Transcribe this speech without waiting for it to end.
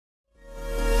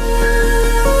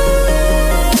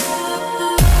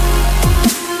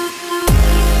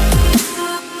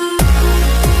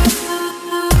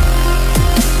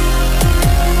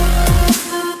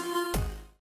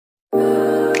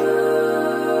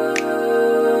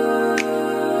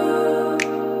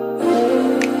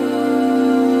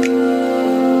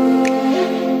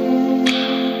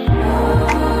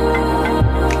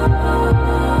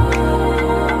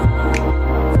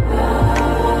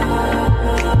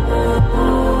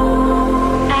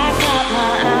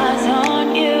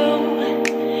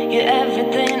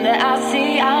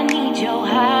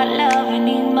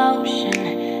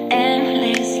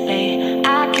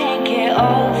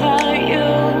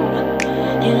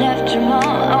left your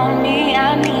mark on me.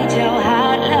 I need your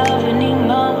hot love and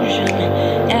emotion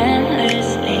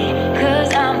endlessly,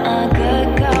 'cause I'm a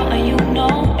good girl and you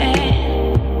know it.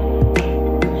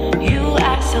 You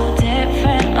act so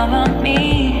different about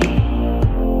me,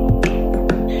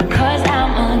 'cause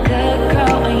I'm a good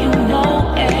girl and you know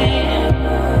it.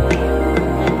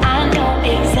 I know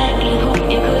exactly who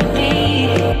it could be.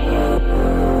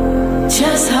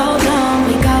 Just hold on,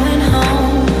 we going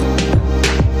home.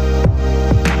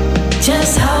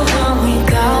 Just hold on, we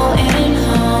going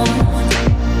home.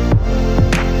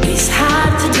 It's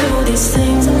hard to do these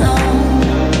things alone.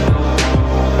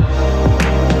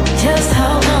 Just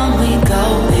hold on, we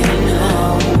going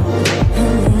home.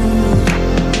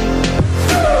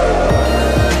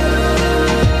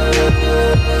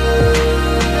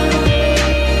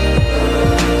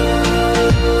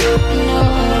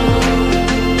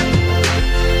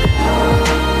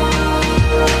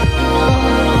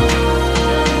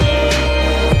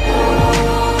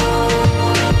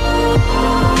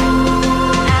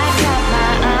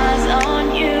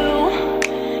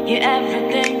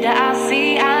 Everything that I see,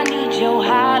 I need your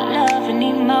hot love and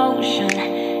emotion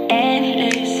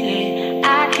endlessly.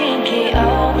 I can't get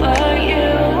over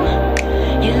you.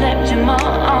 You left your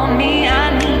mark on me. I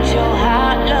need your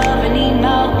hot love and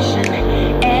emotion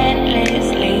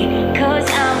endlessly, 'cause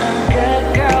I'm a good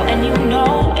girl and you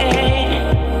know it.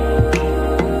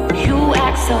 You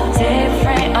act so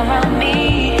different around me,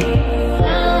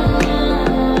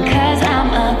 'cause I'm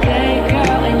a good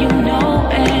girl and you know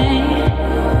it.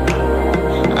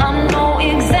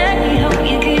 Exactly who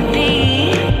you could be.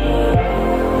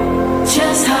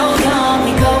 Just hold on,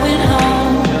 we going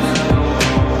home.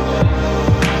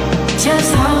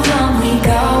 Just hold on, we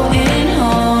going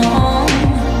home.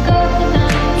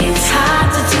 It's hard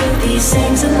to do these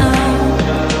things alone.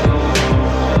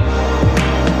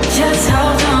 Just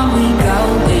hold on, we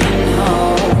going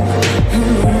home.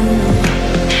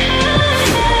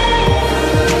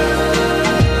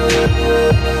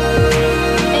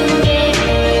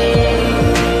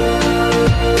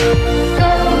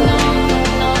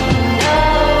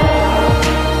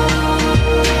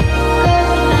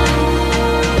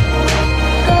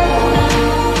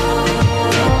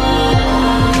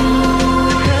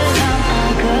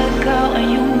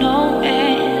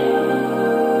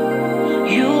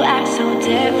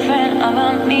 Different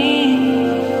about me.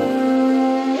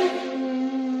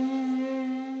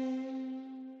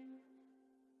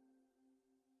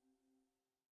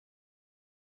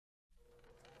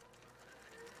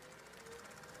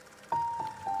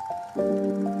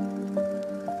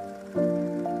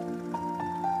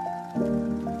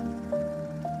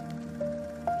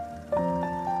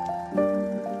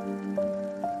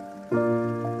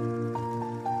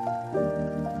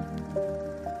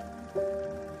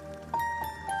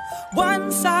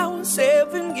 Once I was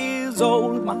 7 years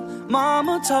old, my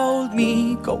mama told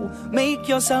me, go make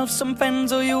yourself some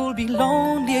friends or you'll be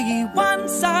lonely.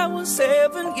 Once I was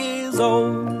 7 years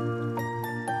old.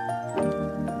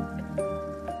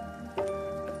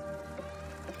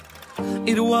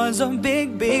 It was a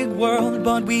big, big world,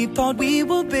 but we thought we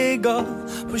were bigger,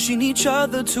 pushing each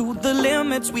other to the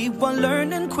limits. We were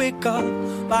learning quicker.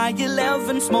 By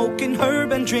 11, smoking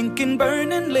herb and drinking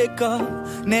burning liquor.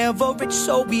 Never rich,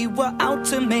 so we were out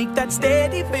to make that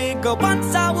steady figure.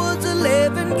 Once I was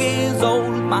 11 years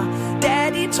old, my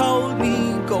daddy told me,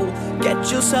 go get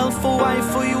yourself a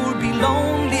wife or you'll be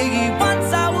lonely. Once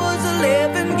I was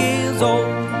 11 years old.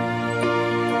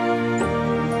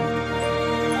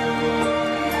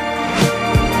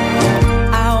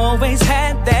 Always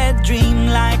had that dream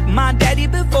like my daddy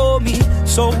before me.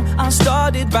 So I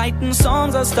started writing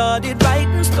songs, I started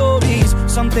writing stories.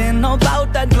 Something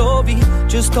about that glory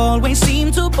just always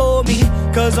seemed to bore me,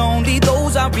 'cause only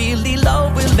those I really love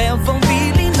will ever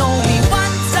really know me.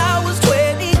 Once I was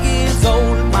 20 years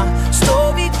old, my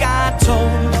story got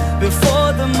told before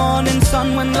the morning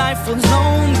sun when life was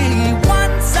lonely.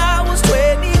 Once I was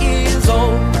 20 years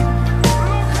old.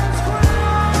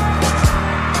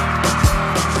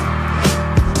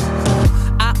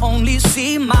 Only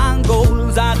see my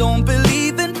goals, I don't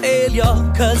believe in failure,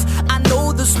 'cause I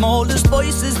know the smallest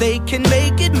voices, they can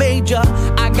make it major.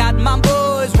 I got my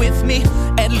boys with me,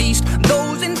 at least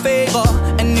those in favor.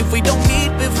 And if we don't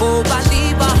meet before I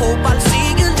leave, I hope I'll see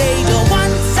you later.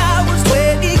 Once I was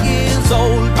 20 years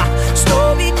old, my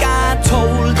story got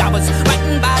told. I was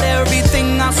writing about everything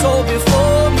I saw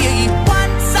before me.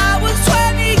 Once I was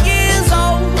 20 years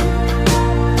old.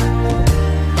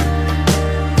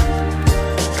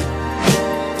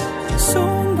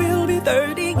 Soon we'll be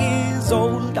 30 years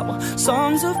old. Our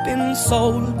songs have been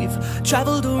sold. We've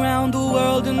traveled around the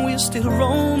world and we're still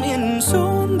roaming.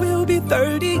 Soon we'll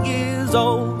 30 years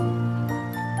old.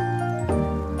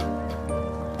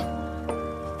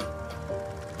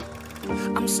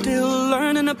 I'm still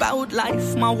learning about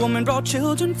life. My woman brought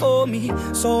children for me,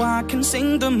 so I can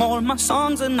sing them all my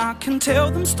songs and I can tell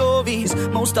them stories.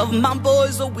 Most of my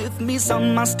boys are with me,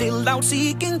 some are still out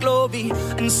seeking glory,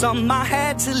 and some I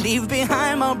had to leave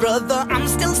behind. My brother, I'm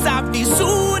still sorry.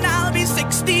 Soon I'll be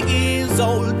 60 years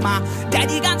old. My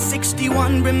daddy got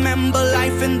 61. Remember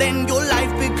life and then your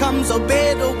life becomes a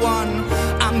better one.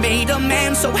 I made a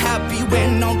man so happy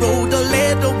when I wrote a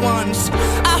letter once.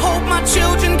 I hope my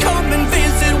children come and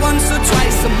visit once or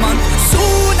twice a month.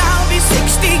 Soon I'll be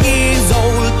 60 years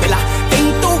old. Will I think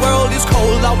the world is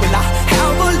cold, or will I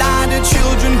have a lot of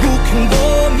children who can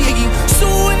warm me?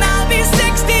 Soon I'll be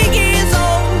 60 years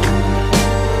old.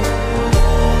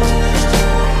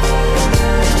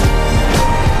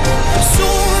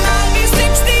 Soon I'll be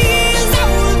 60 years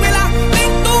old. Will I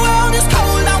think the world is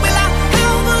cold, or will I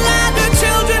have a lot of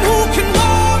children who can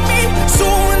warm me?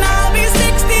 Soon I'll be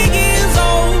 60 years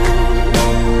old.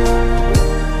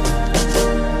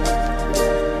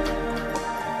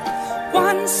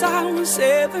 Once I was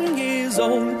 7 years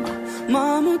old.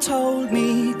 Mama told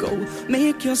me, go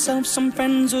make yourself some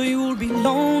friends or you'll be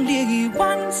lonely.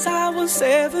 Once I was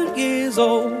 7 years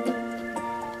old.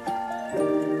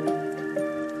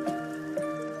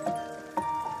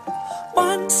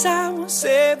 Once I was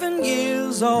 7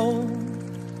 years old.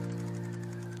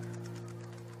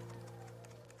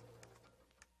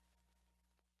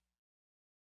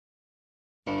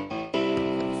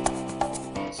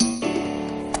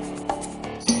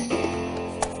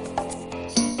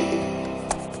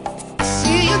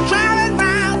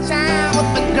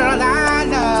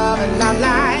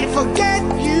 Forget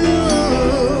you.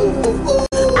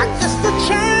 I guess the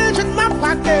change in my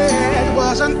pocket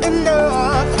wasn't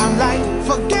enough. I'm like,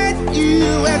 forget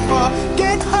you and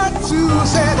forget her too.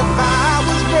 Said if I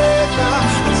was richer,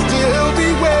 I'd still be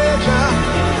richer.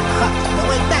 No,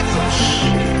 ain't that some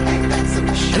shit?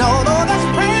 And although there's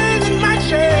pain in my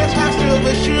chest, I still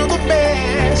wish you the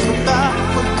best. But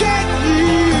forget you.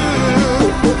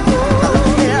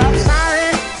 Yeah, I'm sorry,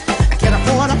 I can't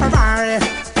afford a Ferrari.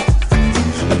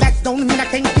 Don't mean I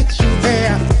can't get you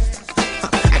there.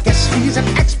 I guess he's an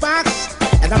Xbox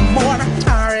and I'm more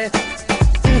Atari.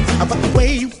 But the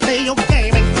way you play your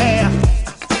game ain't fair.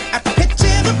 I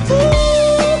picture the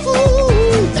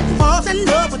fool that falls in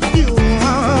love with you.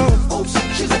 Oh,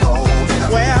 she's a gold digger.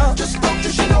 Well, just don't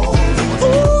you know.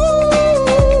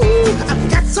 Ooh, I've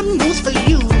got some news for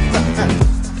you.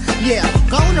 Yeah,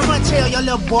 go on and tell your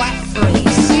little boy free.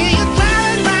 See you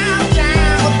driving round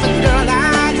town with the girl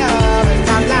I love, and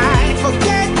I'm like,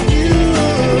 forget you.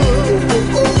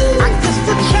 I guess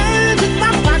the change in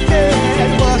my pocket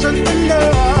wasn't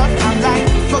enough. I'm like,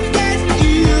 forget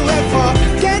you and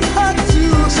forget her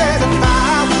too. Said if I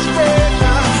was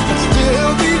richer, I'd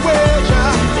still be richer.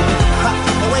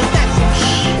 Oh, ain't that some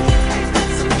shit?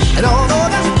 And although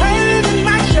there's pain in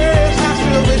my chest, I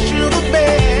still wish you the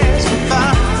best. If I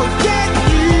forget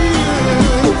you.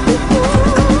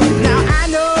 Now I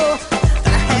know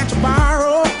that I had to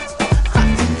borrow,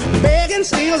 begging,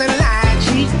 stealing, lying,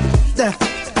 cheat,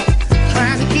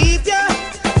 trying to keep you,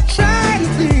 trying to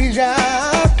please you.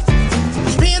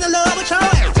 Being in love with your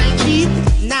ass ain't cheap.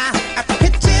 Now I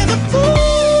picture the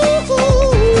fool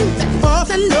that falls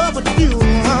in love with you.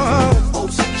 Oh,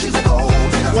 she's a gold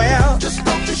digger. Well, just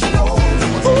don't you know.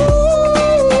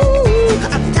 Ooh,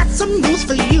 I've got some news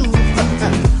for you.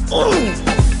 Ooh,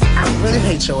 I really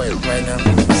hate your ass right now.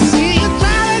 See